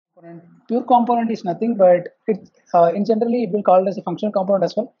Pure component is nothing but in generally it will called as a functional component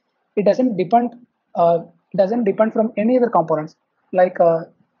as well. It doesn't depend from any other components. Like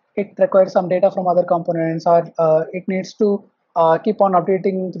it requires some data from other components, or it needs to keep on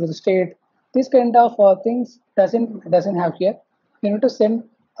updating through the state. This kind of things doesn't have here. You need to send.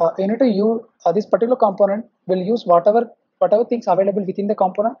 You need to use this particular component will use whatever things available within the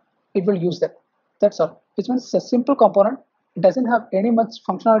component. It will use that. That's all. Which means it's a simple component. It doesn't have any much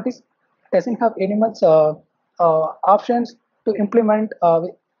functionalities. It doesn't have any much options to implement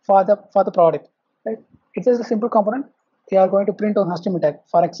for the product. Right? It's just a simple component. We are going to print on HTML tag.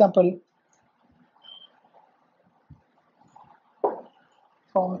 For example,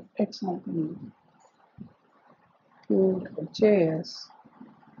 for example, JS.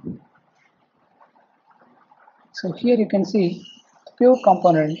 So here you can see pure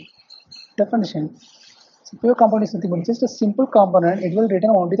component definition. So pure component is nothing but just a simple component. It will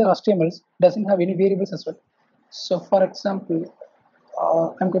return only the HTMLs. Doesn't have any variables as well. So for example,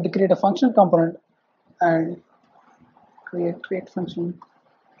 I'm going to create a function component and create function,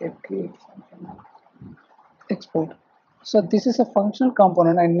 create function, export. So this is a functional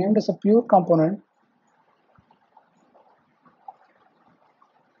component I named as a pure component.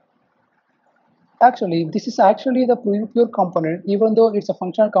 Actually, this is actually the pure component, even though it's a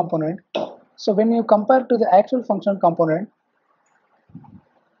functional component. So when you compare to the actual functional component,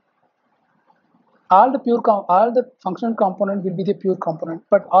 all the functional component will be the pure component,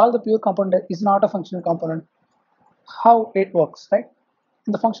 but all the pure component is not a functional component. How it works, right?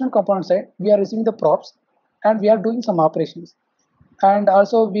 In the functional component side, we are receiving the props and we are doing some operations, and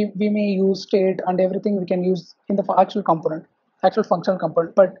also we may use state and everything we can use in the actual functional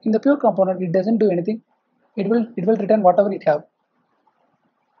component. But in the pure component, it doesn't do anything. It will return whatever it have.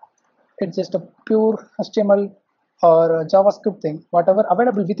 It's just a pure HTML or JavaScript thing, whatever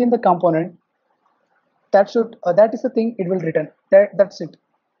available within the component. That is the thing it will return. That's it.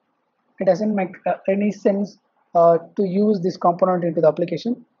 It doesn't make any sense to use this component into the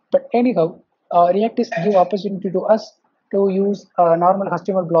application. But anyhow, React is give opportunity to us to use normal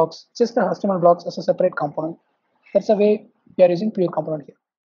HTML blocks, just the HTML blocks as a separate component. That's the way we are using pure component here.